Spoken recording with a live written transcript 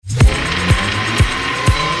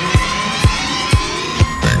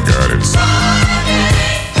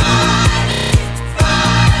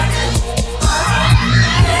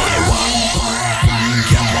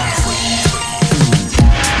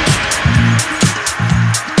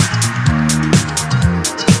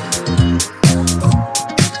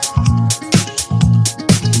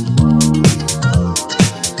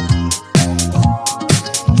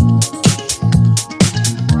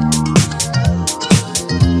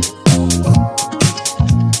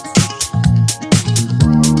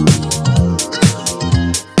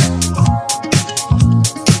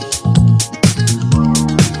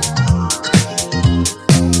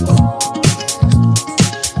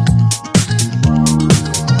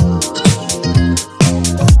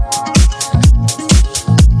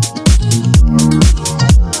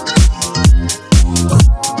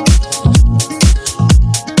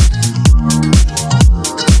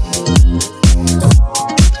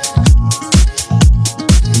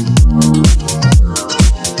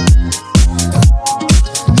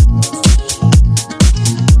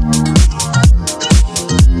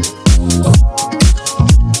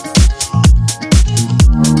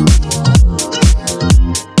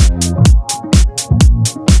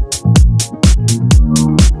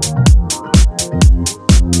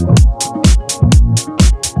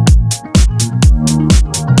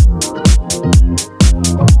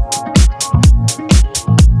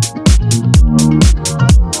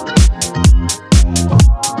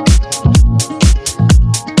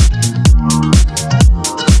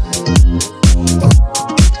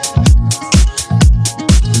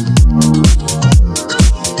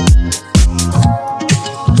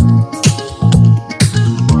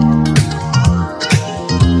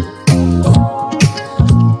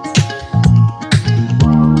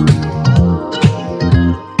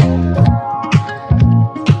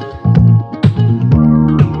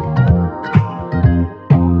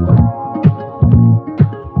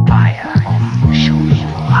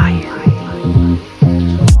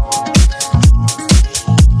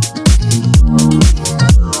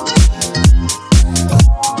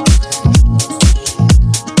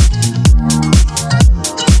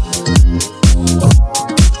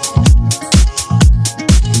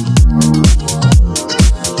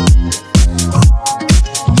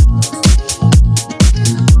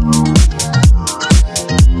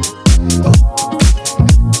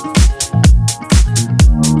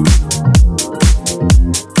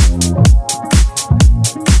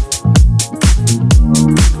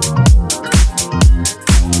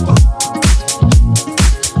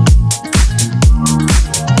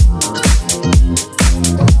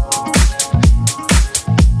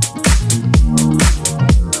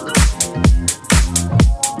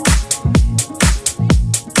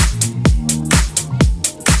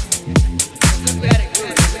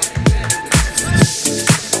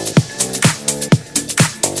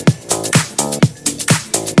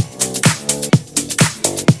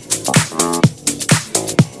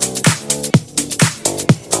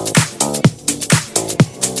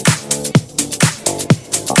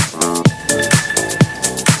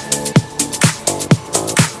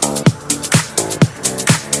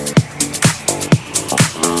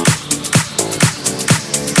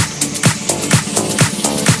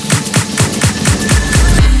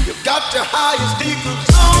got your highest secret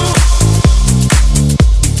zone.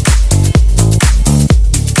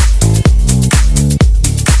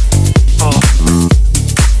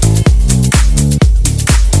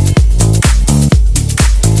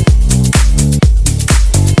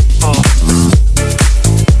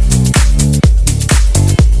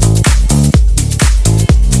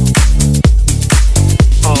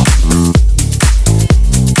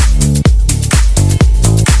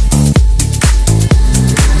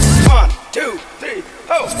 One, two, three.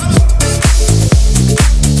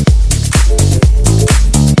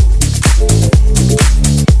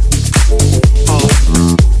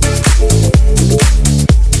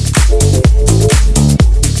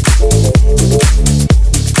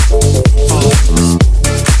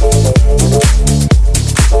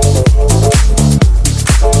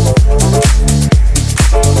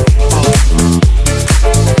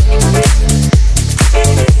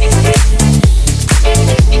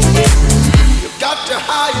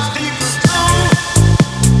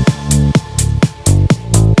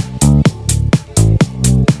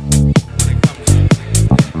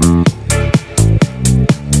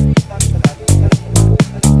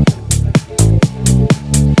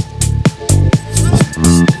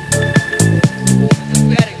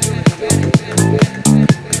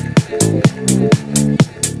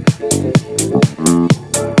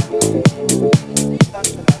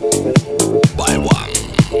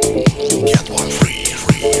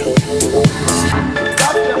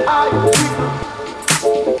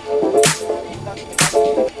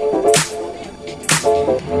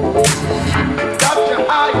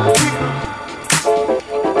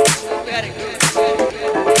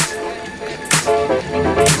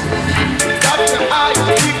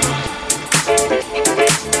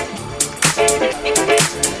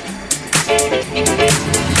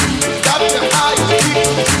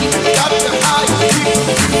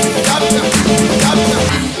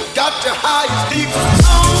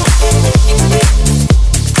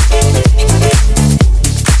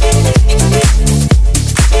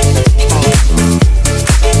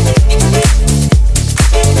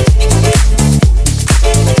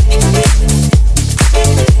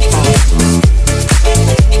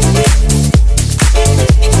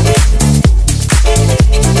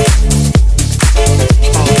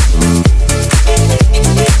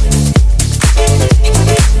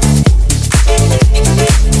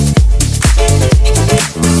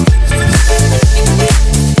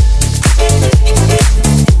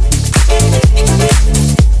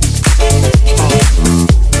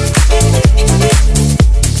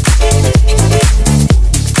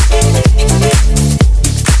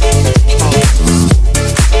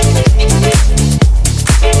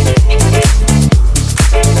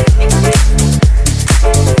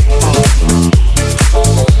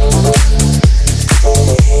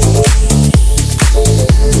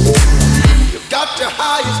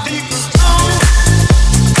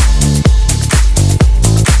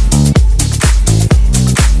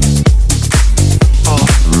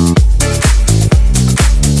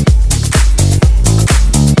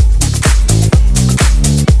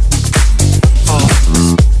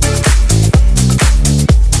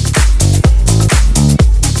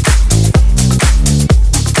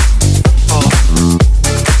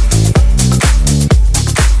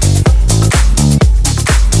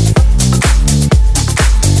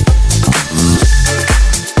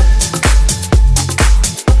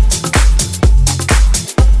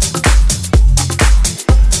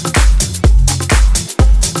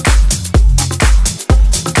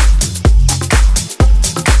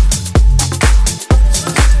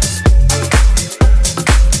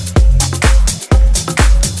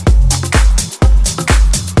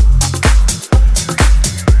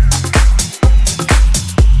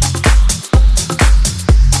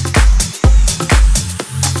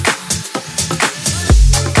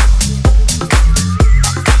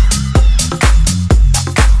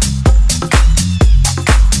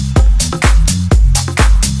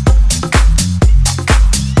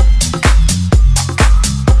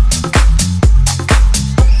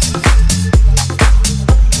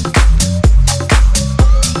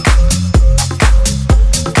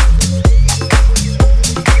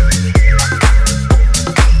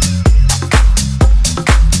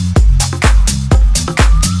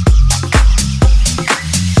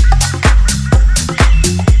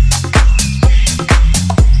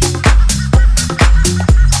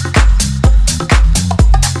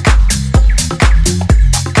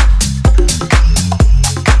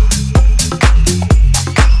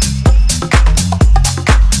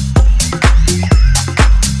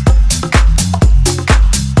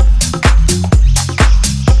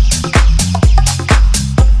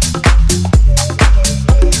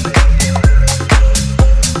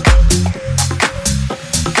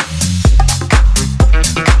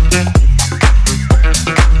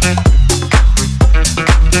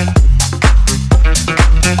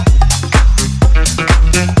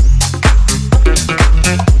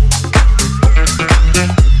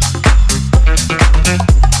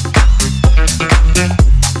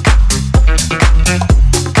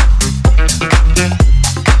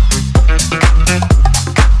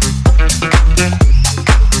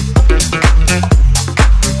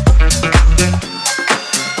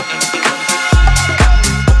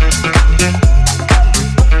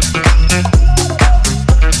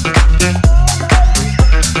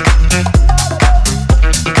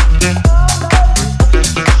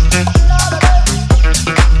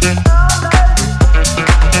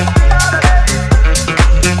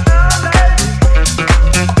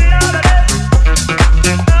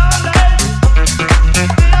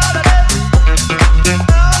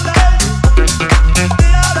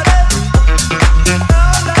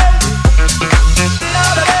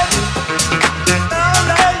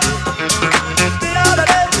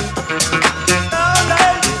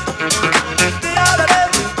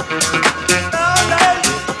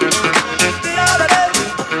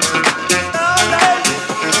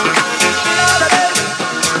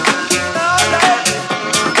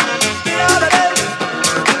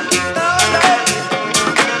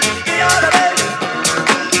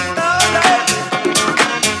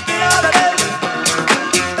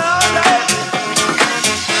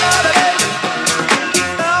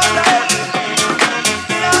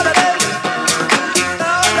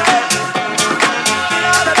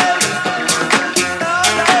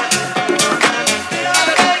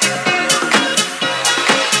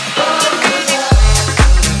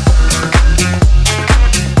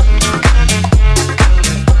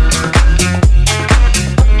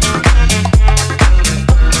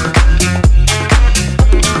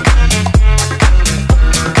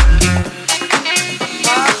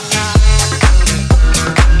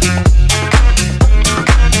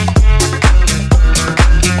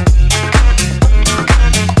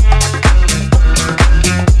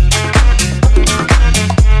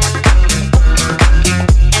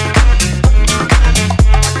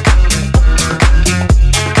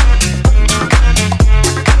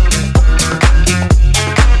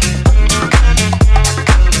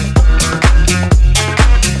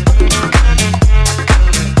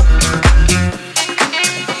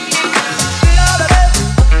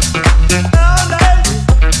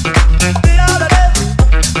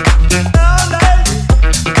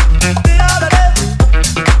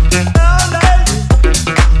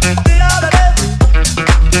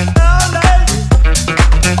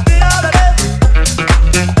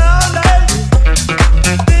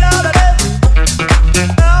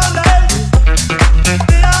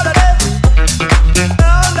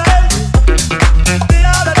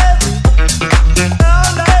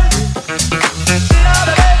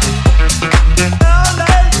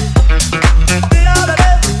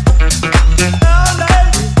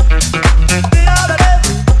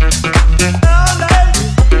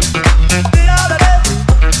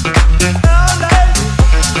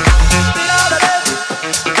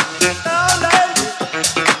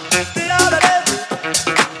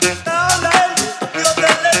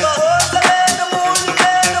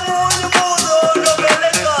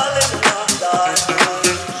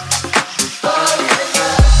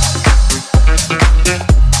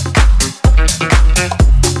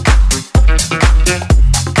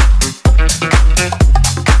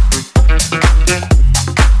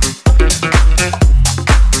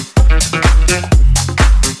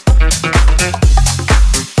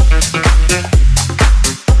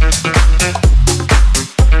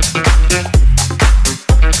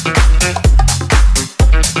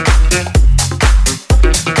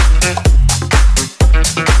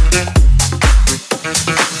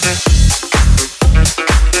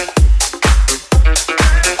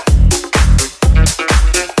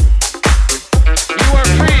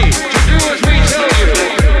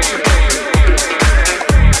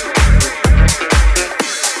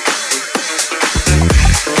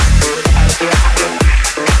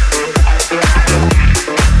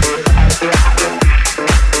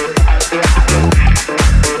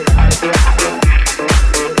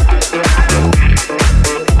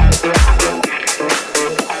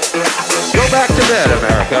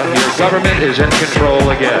 government is in control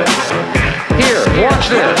again. Here, watch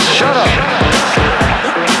this. Shut up.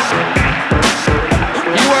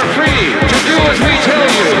 You are free to do as we tell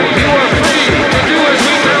you. You are free to do as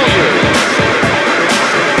we tell you.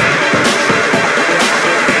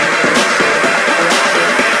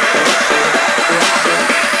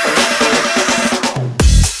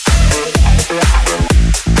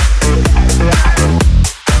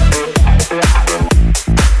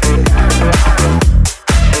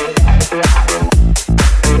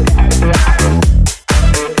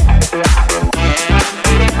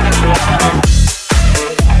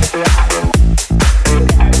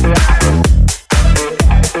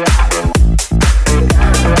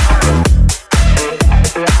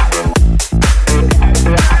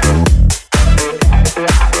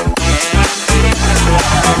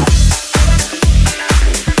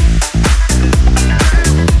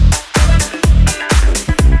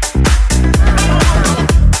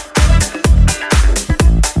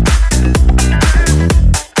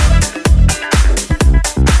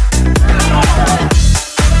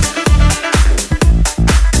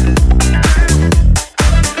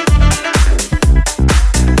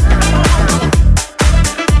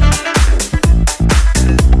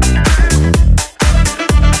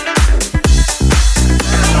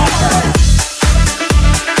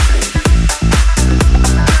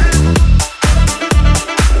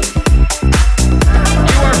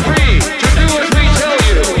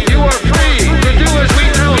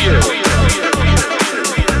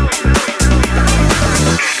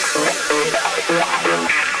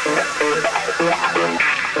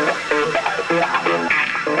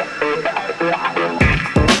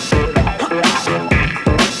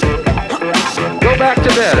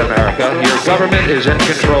 Is in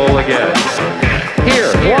control again.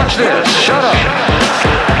 Here, watch this. Shut up.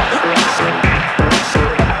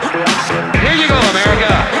 Here you go,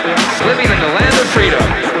 America. Living in the land of freedom.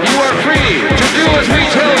 You are free to do as we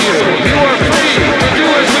tell you. You are free to do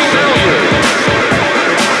as we tell you.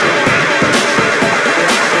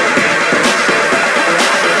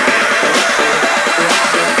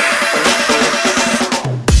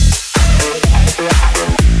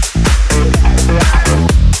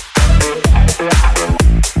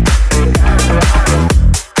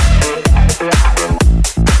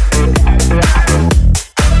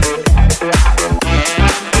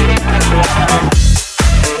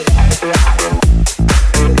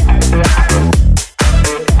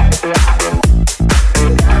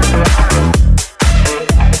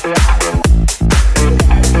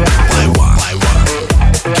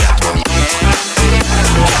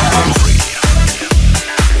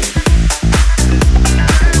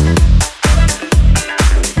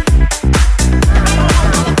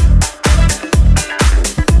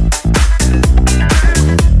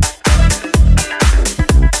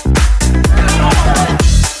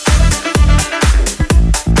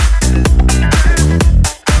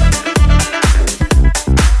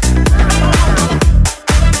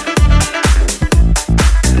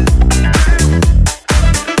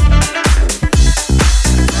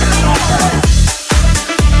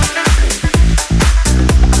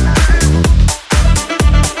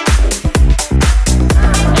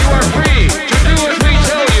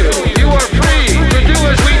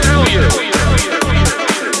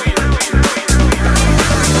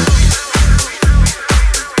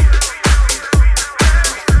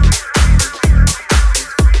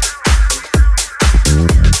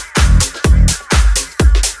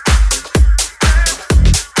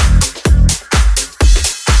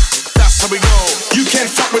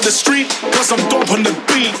 with the street, cause I'm dope on the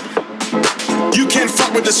beat. You can't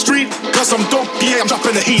fuck with the street, cause I'm dope, yeah, I'm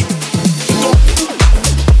dropping the heat. Dope.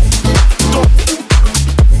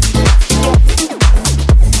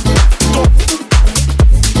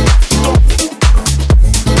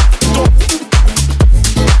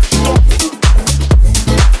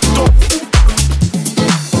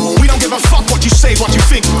 What you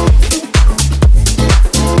think?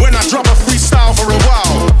 When I drop a freestyle for a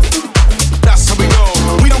while, that's how we go.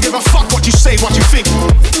 We don't give a fuck what you say, what you think.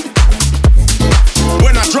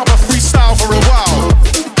 When I drop a freestyle for a while,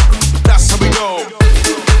 that's how we go.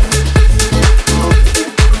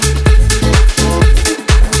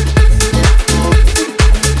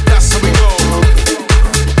 That's how we go.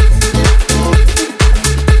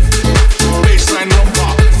 Baseline rumba,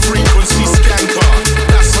 frequency scan car.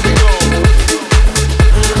 That's how we go.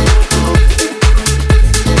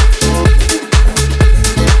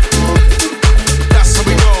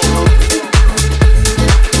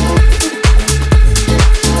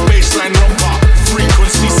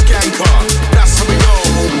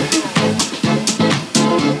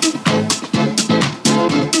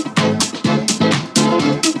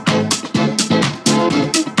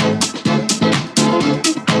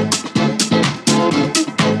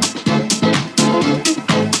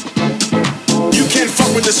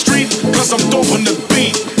 Cause I'm dope on the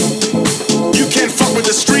beat. You can't fuck with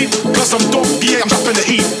the street, cause I'm dope, yeah, I'm dropping the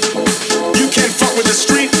heat. You can't fuck with the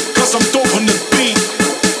street, cause I'm dope on the beat.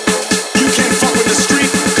 You can't fuck with the street,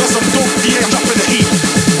 cause I'm dope, yeah, I'm dropping the heat.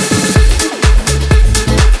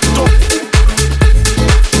 Dope.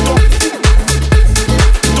 Dope.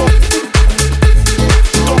 Dope. Dope.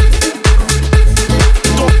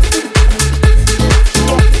 Dope.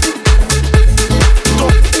 Dope.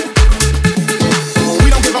 Dope. We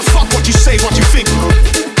don't give a fuck what you say, what you think.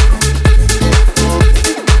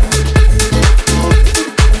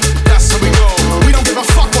 That's how we go. We don't give a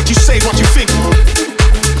fuck what you say, what you think.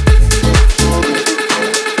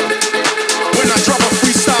 When I drop a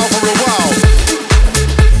freestyle for a while,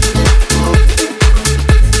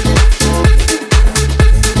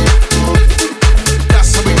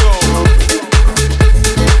 that's how we go.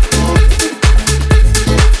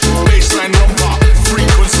 Baseline rumba,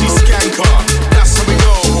 frequency scan car. That's how we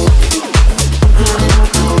go.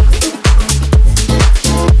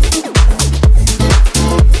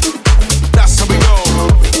 That's how we go.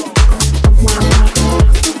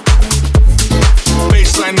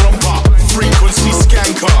 Baseline rumba, frequency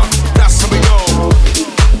scan car. That's how we go.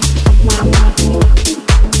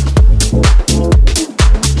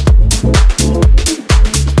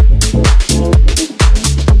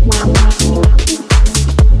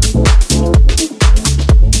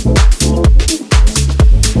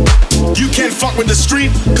 You can't fuck with the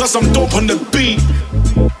street, cause I'm dope on the beat.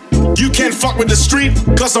 You can't fuck with the street,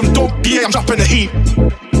 cause I'm dope, yeah, I'm dropping the heat.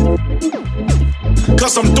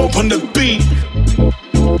 Cause I'm dope on the beat.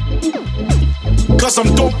 Cause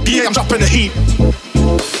I'm dope, yeah, I'm dropping the heat.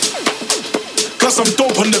 Cause I'm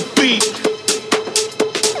dope on the beat.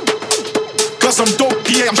 Cause I'm dope,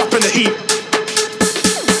 yeah, I'm dropping the heat.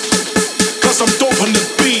 Cause I'm dope on the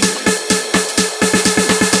beat.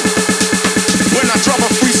 When I drop a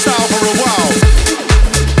freestyle for a while,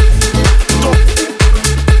 dope.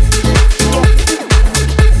 Dope.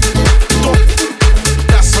 Dope.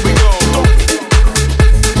 That's how we go. Dope.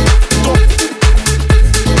 Dope.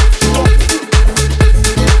 Dope.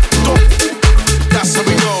 Dope. That's how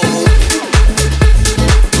we go.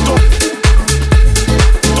 Dope.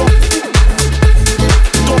 Dope.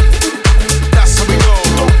 Dope. That's how we go.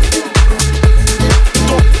 Dope.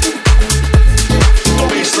 Dope.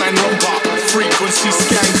 Dope. Baseline rumba, frequency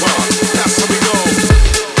scan car. That's how we go.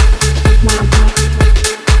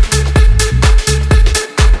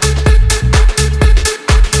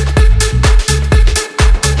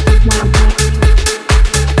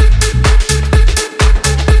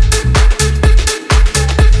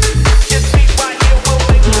 This beat right here will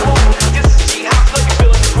make you move. This is G House, know you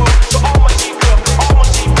feeling the groove. So all my G girls, all my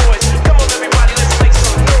G boys, come on everybody, let's make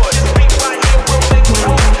some noise. This beat right here will make you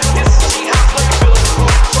move. This is G House, know you feeling the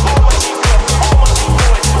groove. So all my G girls, all my G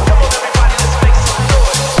boys, come on everybody, let's make some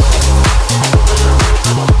noise.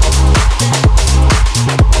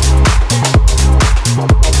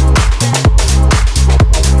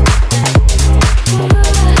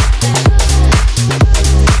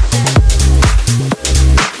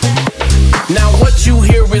 Now what you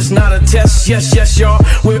hear is not a test, yes, yes, y'all.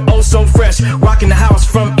 We're oh so fresh, rocking the house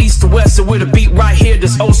from east to west. So with a beat right here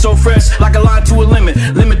that's oh so fresh, like a line to a limit,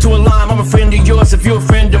 limit to a line. I'm a friend of yours if you're a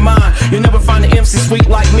friend of mine. You'll never find an MC sweet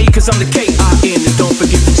like me, cause I'm the K-I-N, and don't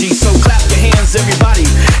forget the G. So clap your hands, everybody,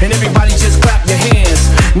 and everybody just clap your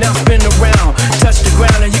hands. Now spin around, touch the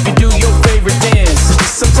ground, and you can do your favorite dance.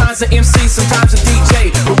 Sometimes an MC, sometimes a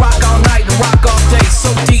DJ. We rock all night and rock all day. So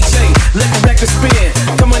DJ, let the record spin.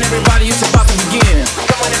 Come on everybody, it's about to begin.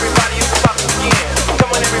 Come on everybody, it's about to begin.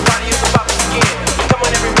 Come on everybody, it's about to begin. Come on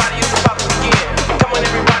everybody, it's about to begin. Come on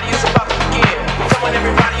everybody, it's about to begin. Come on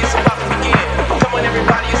everybody, it's about to begin. Come on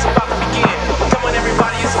everybody, it's about to begin. Come on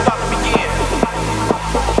everybody, it's about to begin.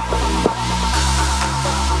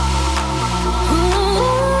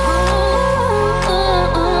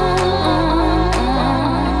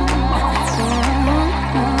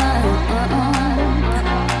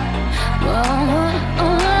 Whoa.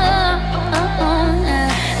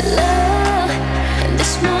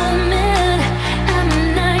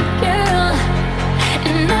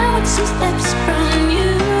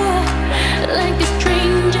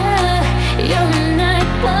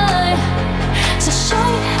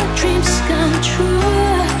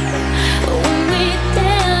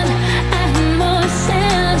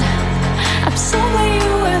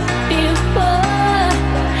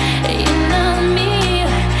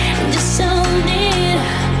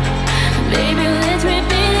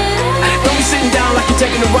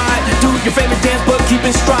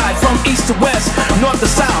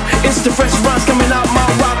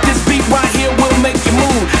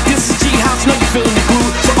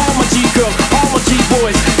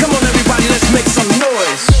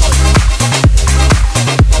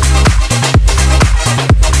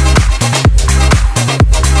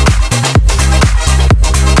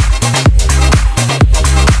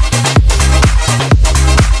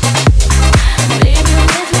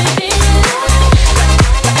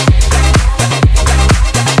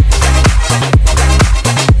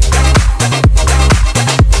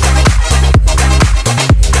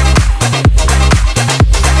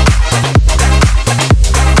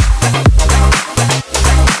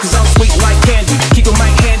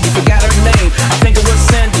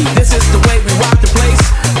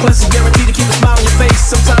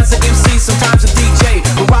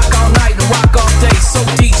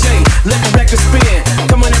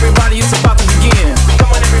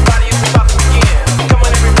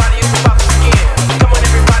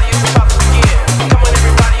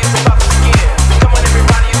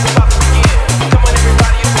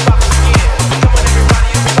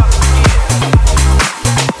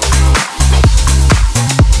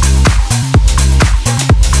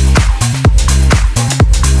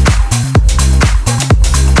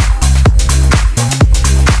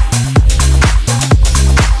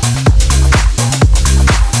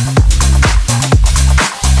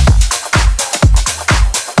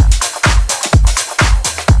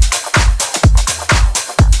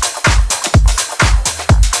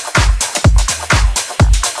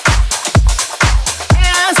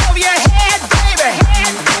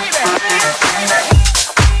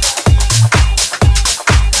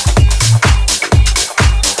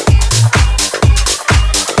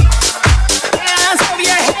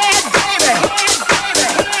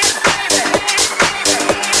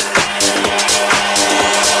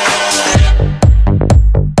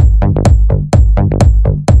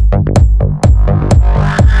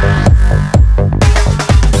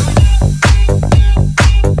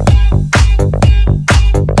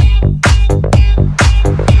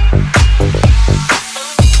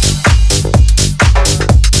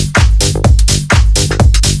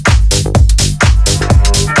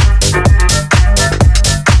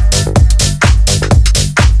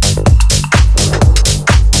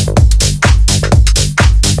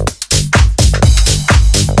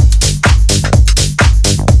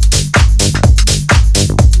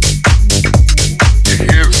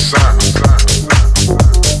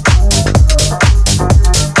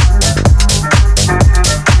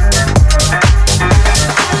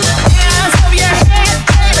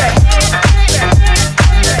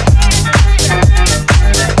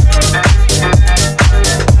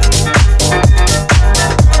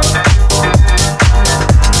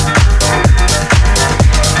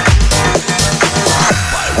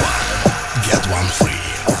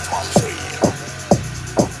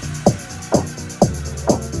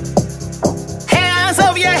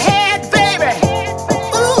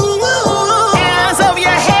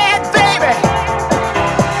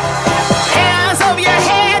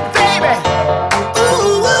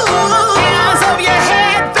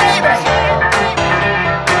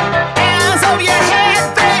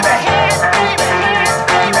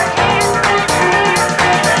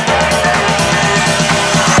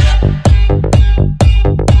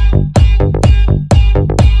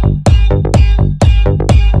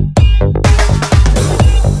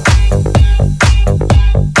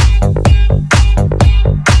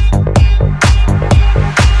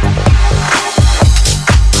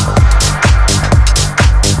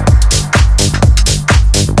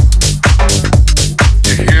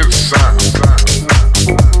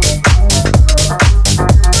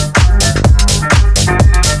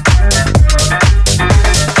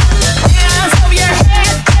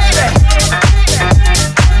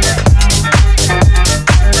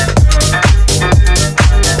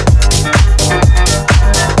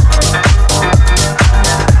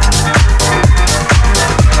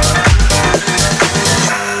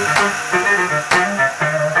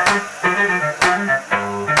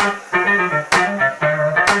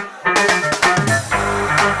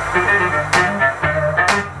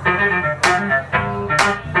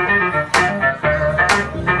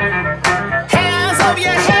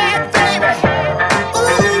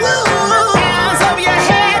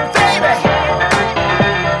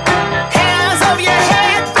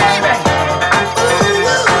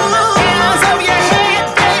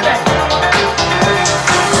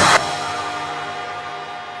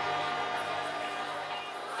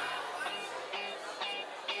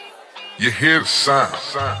 hear the sound.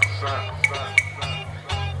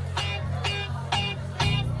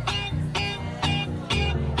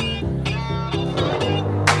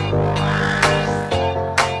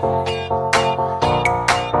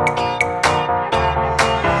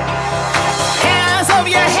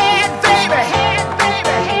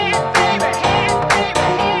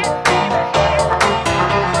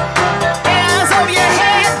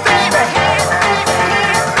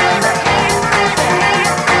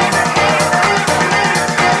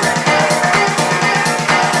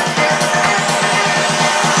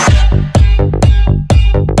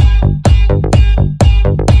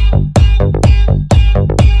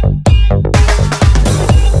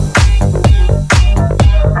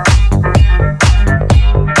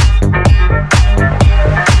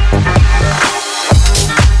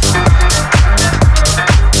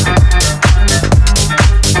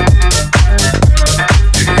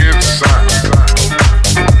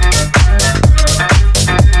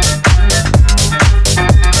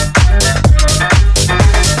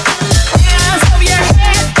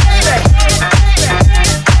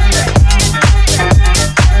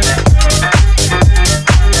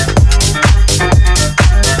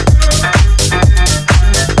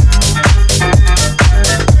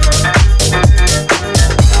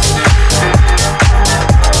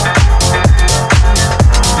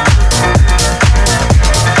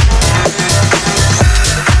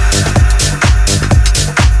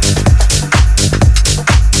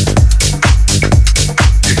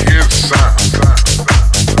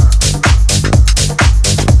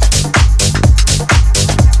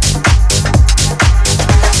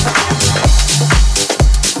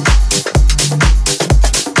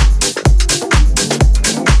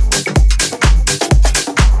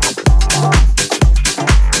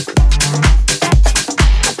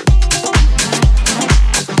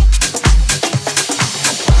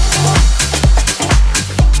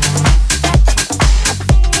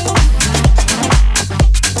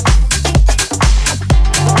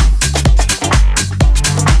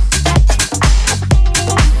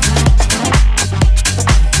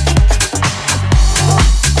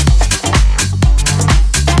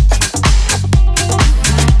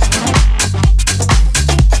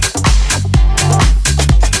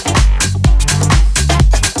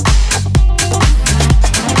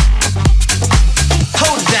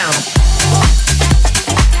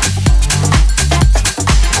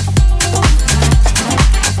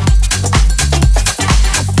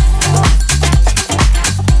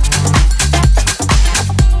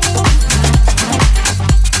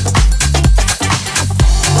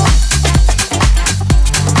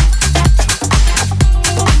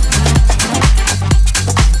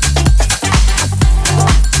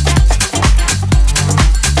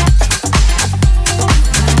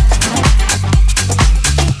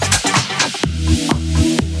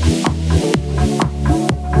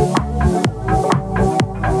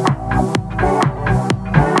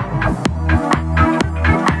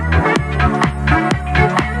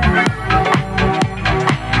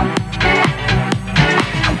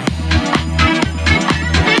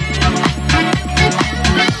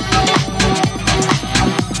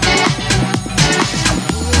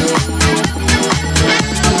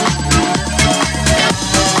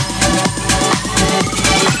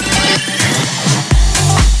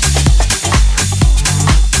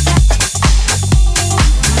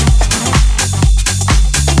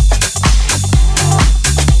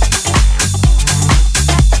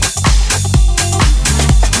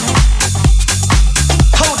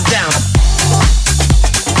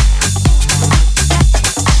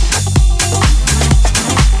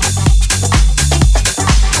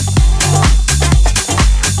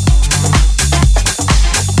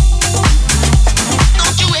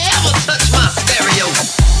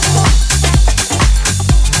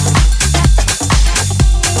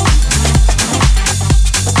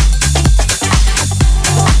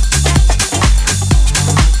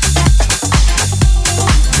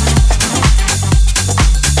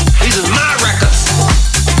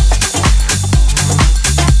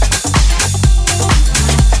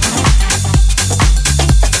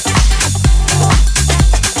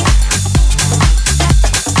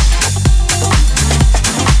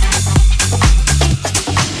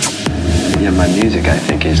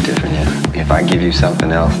 give you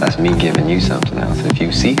something else, that's me giving you something else. If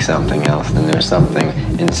you seek something else, then there's something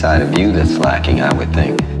inside of you that's lacking, I would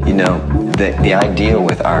think. You know, the idea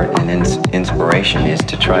with art and inspiration is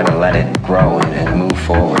to try to let it grow and move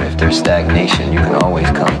forward. If there's stagnation, you can always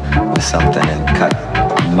come with something and cut.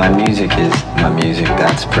 My music is my music.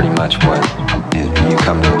 That's pretty much what is you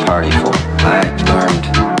come to the party for. I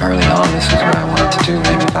learned early on this was what I wanted to do.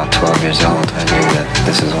 Maybe about 12 years old, I knew that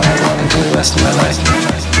this is what I wanted to do the rest of my life.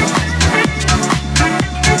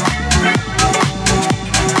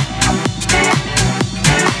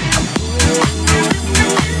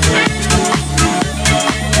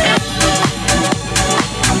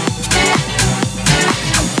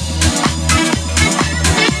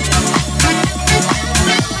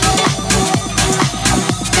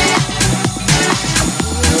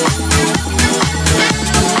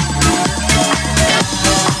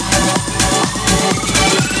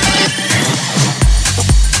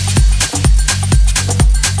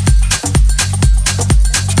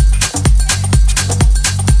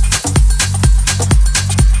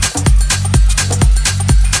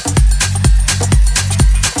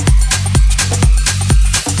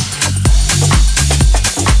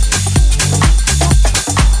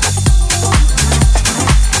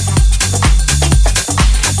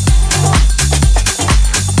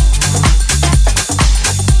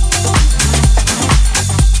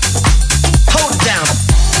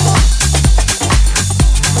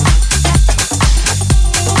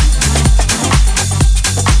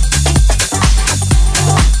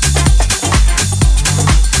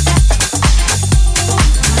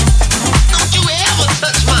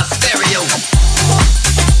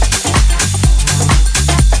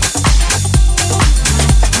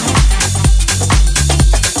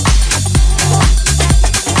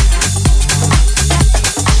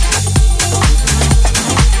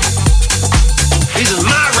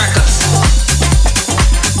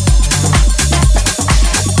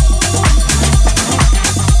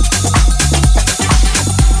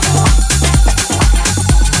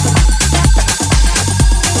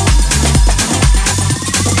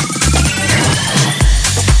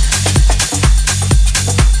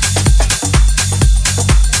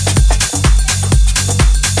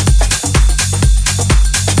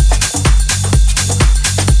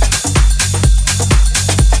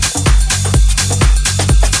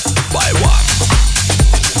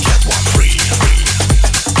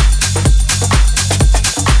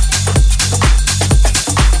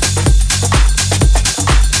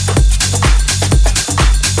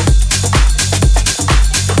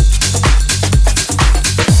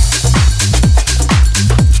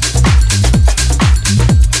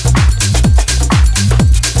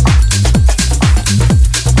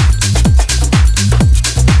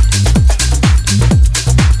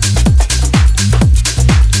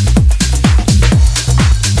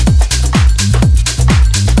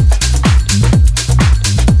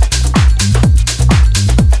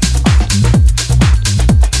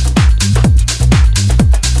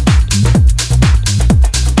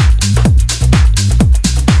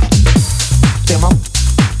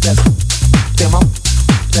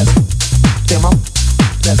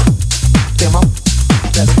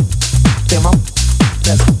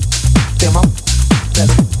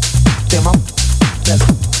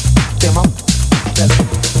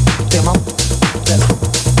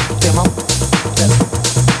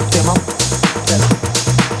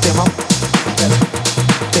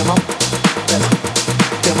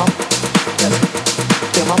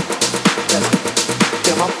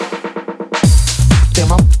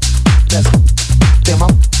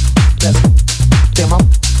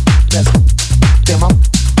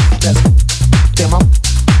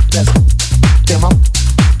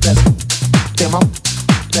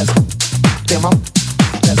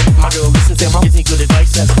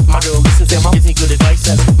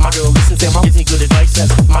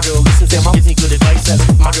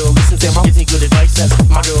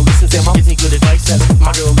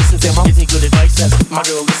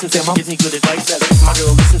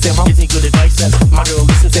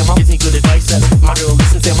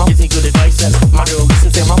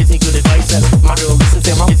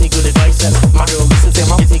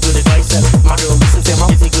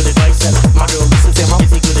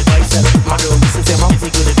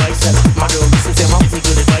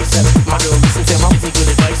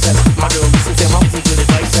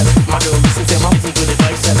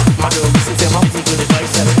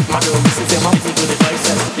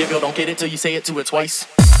 Till you say it to it twice.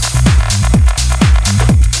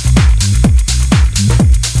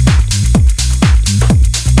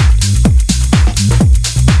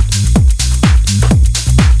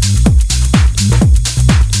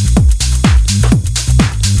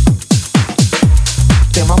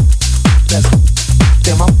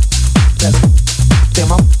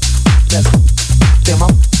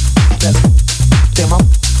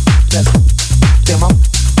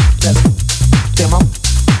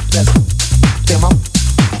 Demo.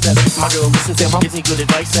 My girl listens and gives me good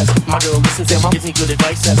advice. My girl listens and gives me good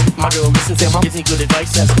advice. My girl listens and gives me good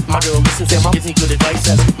advice. My girl listens and gives me good advice.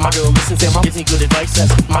 My girl listens and gives me good advice.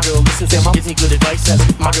 My girl listens and gives me good advice.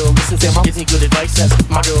 My girl listens and gives me good advice.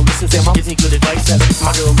 My girl listens and gives me good advice.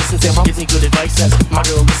 My girl listens and gives me good advice. My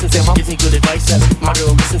girl listens and gives me good advice. My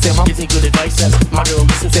girl listens and gives me good advice. My girl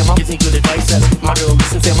listens and gives me good advice. My girl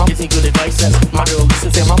listens and gives me good advice. My girl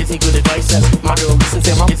listens and gives me good advice. My girl listens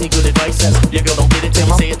and gives me good advice. Your girl don't get it till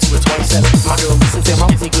you say it to her twice. My girl listens and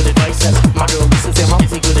gives me good advice. My girl listens and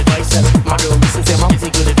gives me good advice. My girl listens and gives me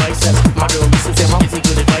good advice. My girl listens and gives me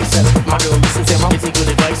good advice. My girl listens and gives me good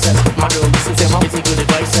advice. My girl listens and gives me good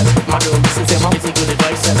advice. My girl listens and gives me good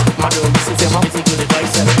advice. My girl listens and gives me good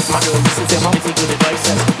advice. My girl listens and gives me good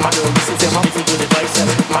advice. My girl listens and gives me good advice.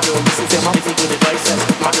 My girl listens and gives me good advice.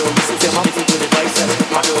 My girl listens and gives me good advice.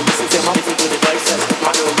 My girl listens and gives me good advice.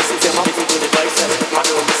 My girl listens and gives me good advice. My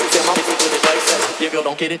girl listens and gives me good advice. Your girl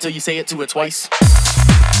don't get it till you say it to her twice.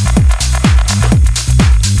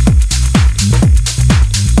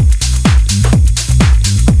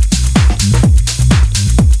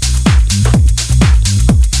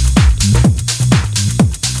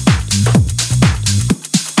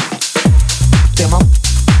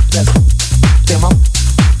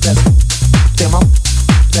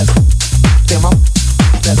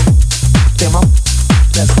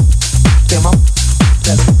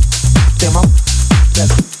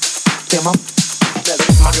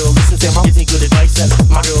 My girl listens and gives me good advice.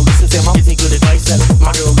 My girl listens and gives me good advice. My girl listens and gives me good advice.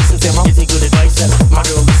 My girl listens and gives me good advice. My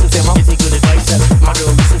girl listens and gives me good advice. My girl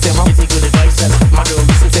listens and gives me good advice. My girl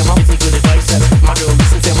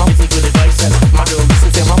listens and gives me good advice. My girl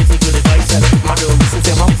listens and gives me good advice. My girl listens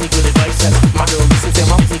and gives me good advice. My girl listens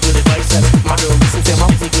and gives me good advice. My girl listens and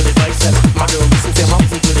gives me good advice. My girl listens and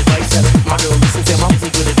gives me good advice. My girl listens and gives me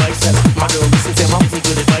good advice. My girl listens and gives me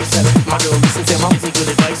good advice. My girl listens and gives me good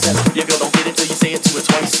advice. Your girl don't get it till you say it to her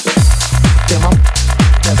twice. Demo,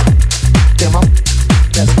 demo,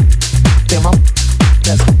 demo, demo,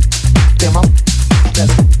 demo, demo,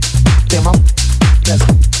 demo,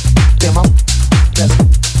 demo,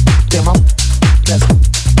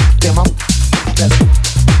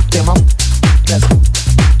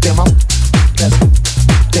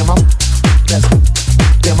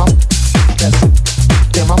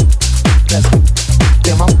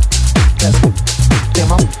 demo,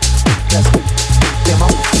 demo,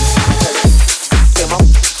 demo, demo,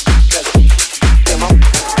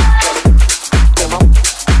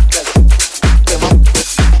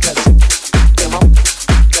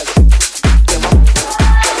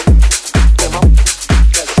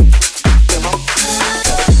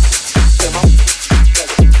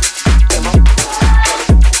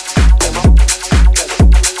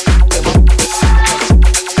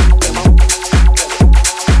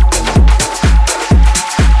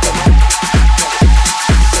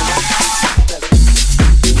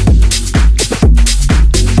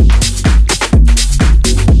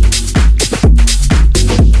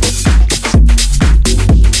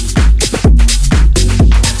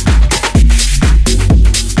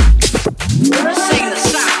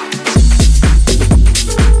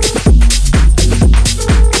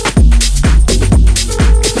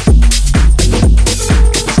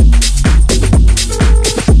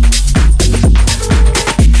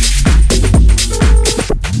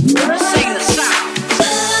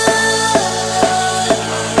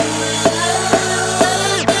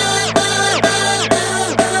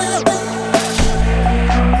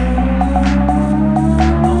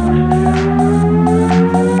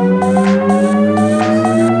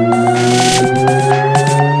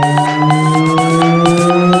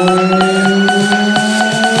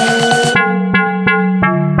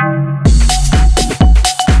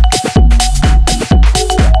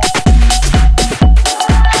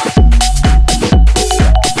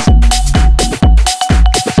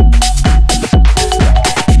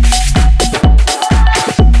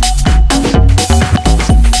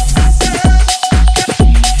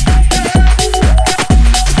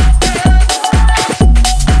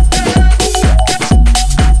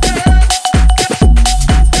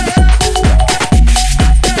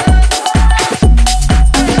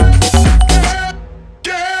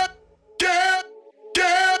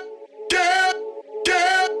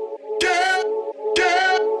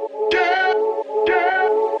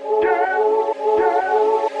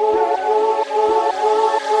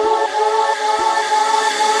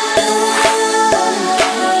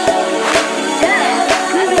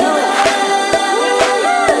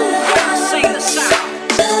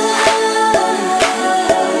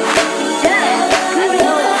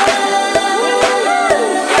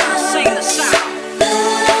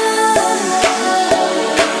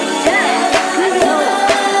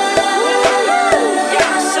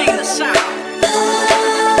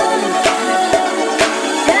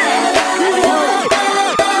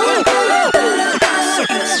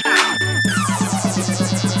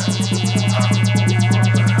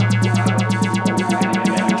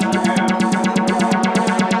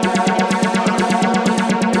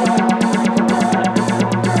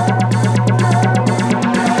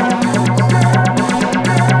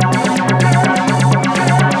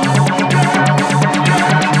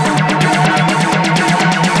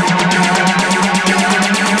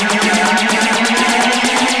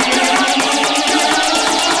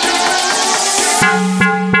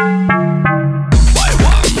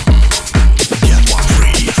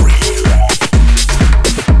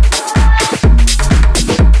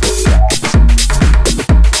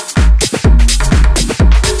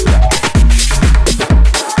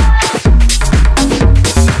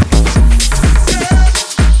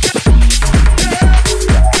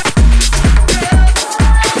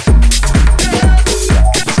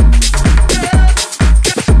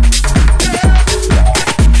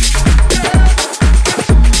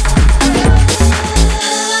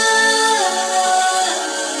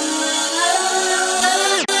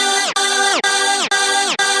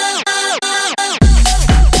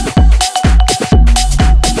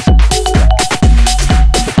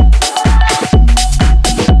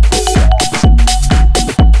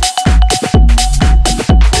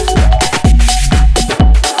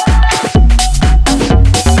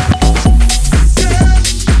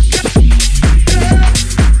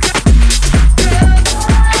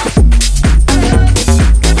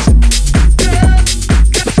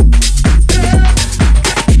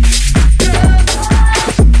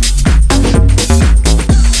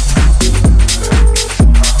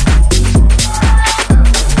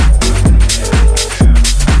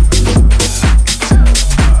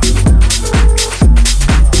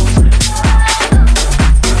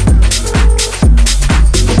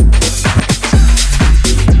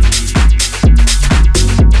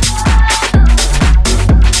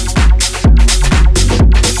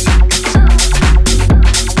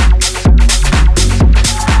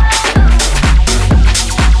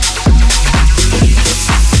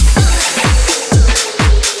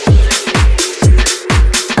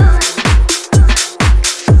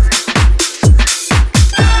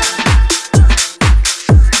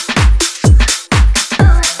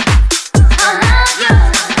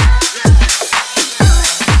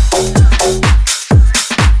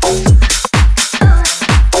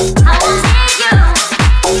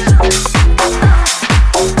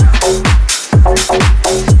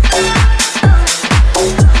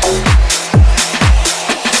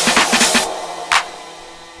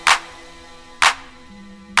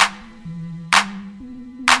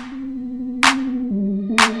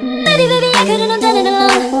 Baby, baby, I couldn't have done it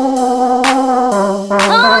alone.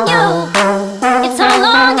 On you, it's all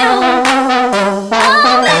on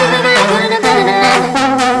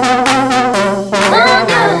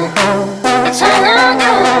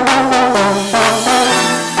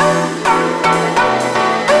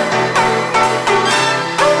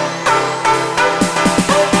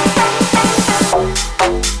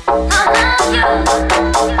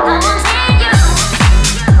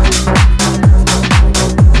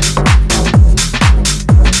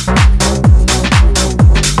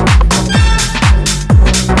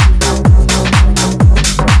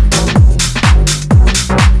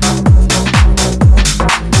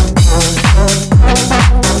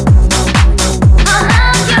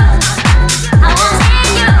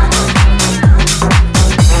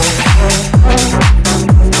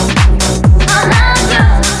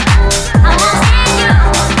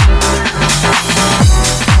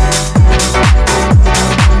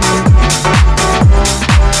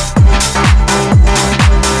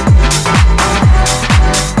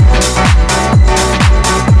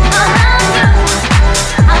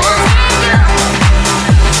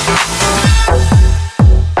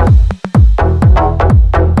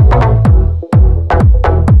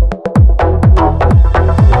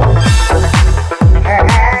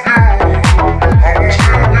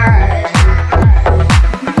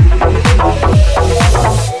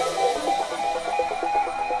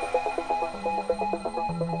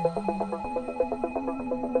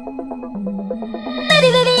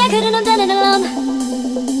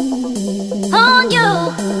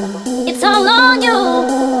you.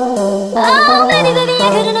 Oh, baby, baby, I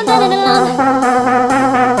couldn't have done it alone.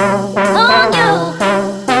 On you,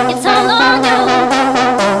 it's all on you.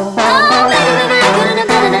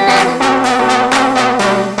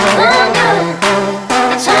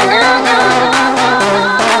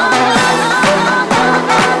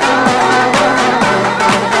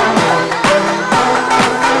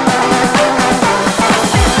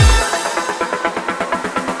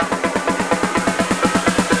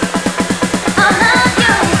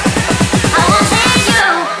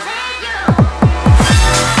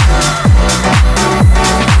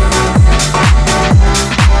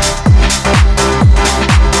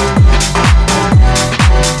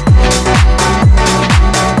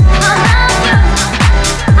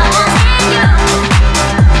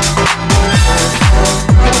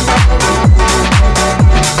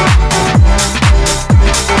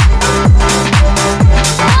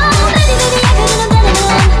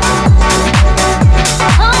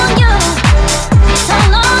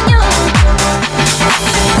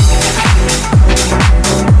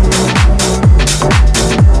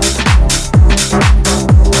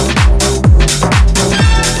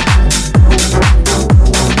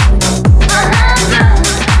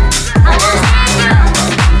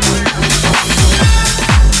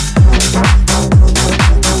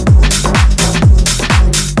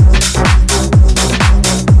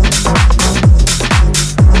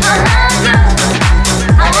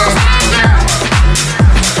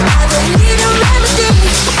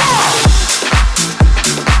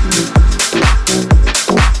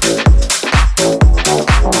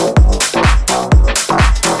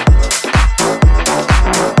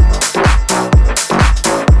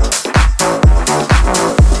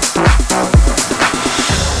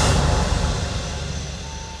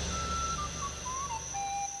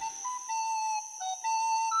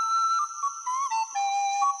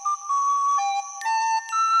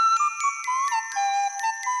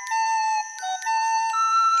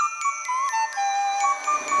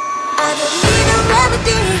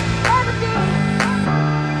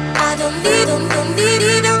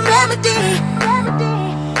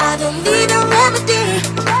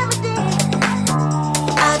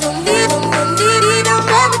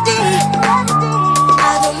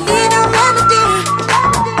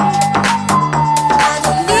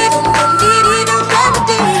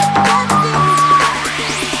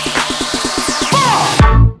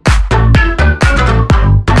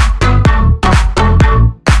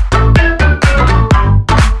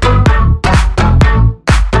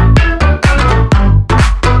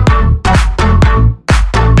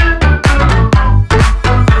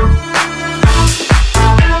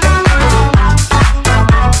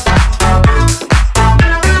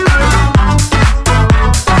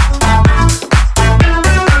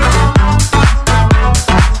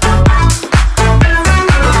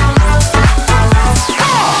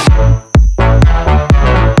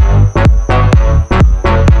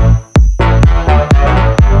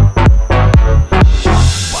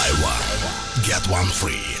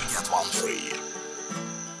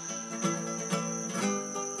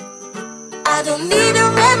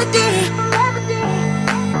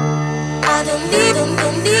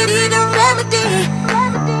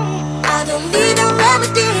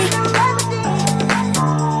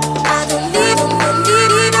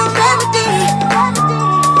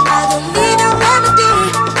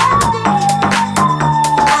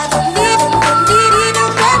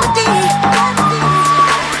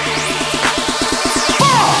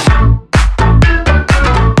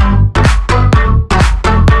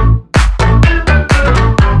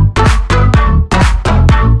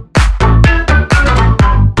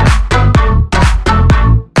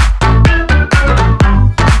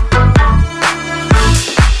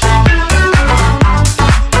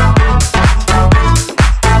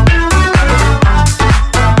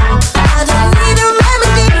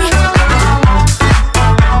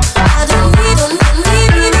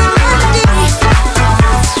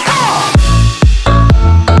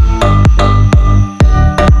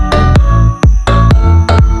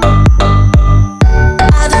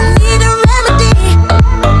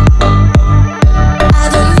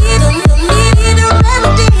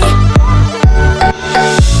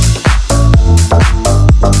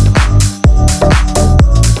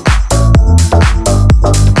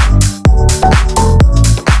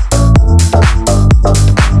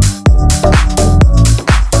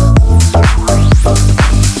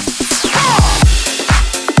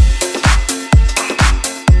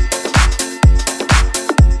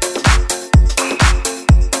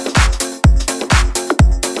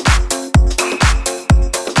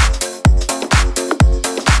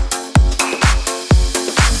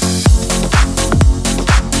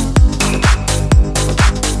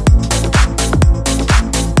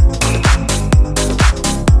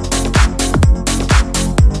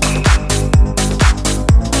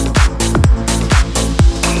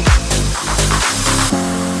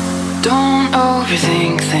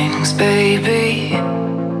 overthink things, baby,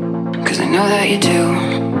 'cause I know that you do.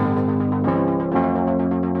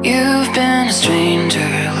 You've been a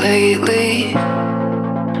stranger lately,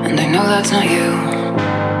 and I know that's not you.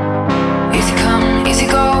 Easy come, easy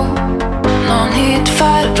go, no need to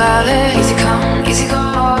fight about it. Easy come, easy go,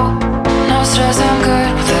 no stress, I'm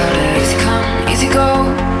good without it. Easy come, easy go,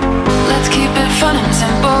 let's keep it fun and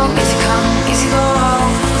simple. Easy come, easy go,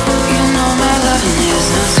 you know my loving is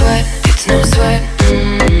no sweat. It's no sweat,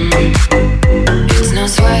 It's no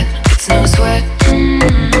sweat, it's no sweat,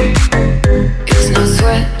 It's no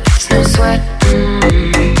sweat, it's no sweat,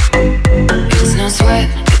 It's no sweat,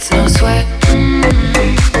 it's no sweat,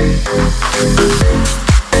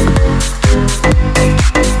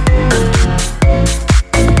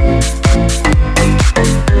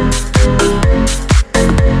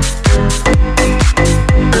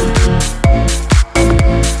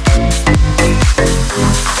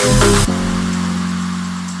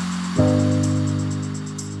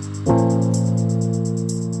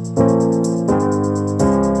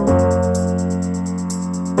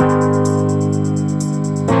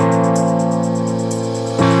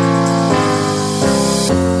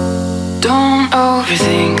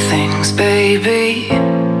 overthink things, baby,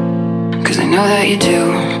 'cause I know that you do.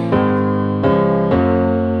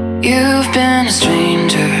 You've been a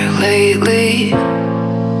stranger lately,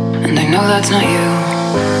 and I know that's not you.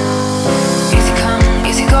 Easy come,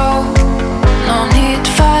 easy go, no need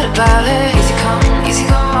to fight about it.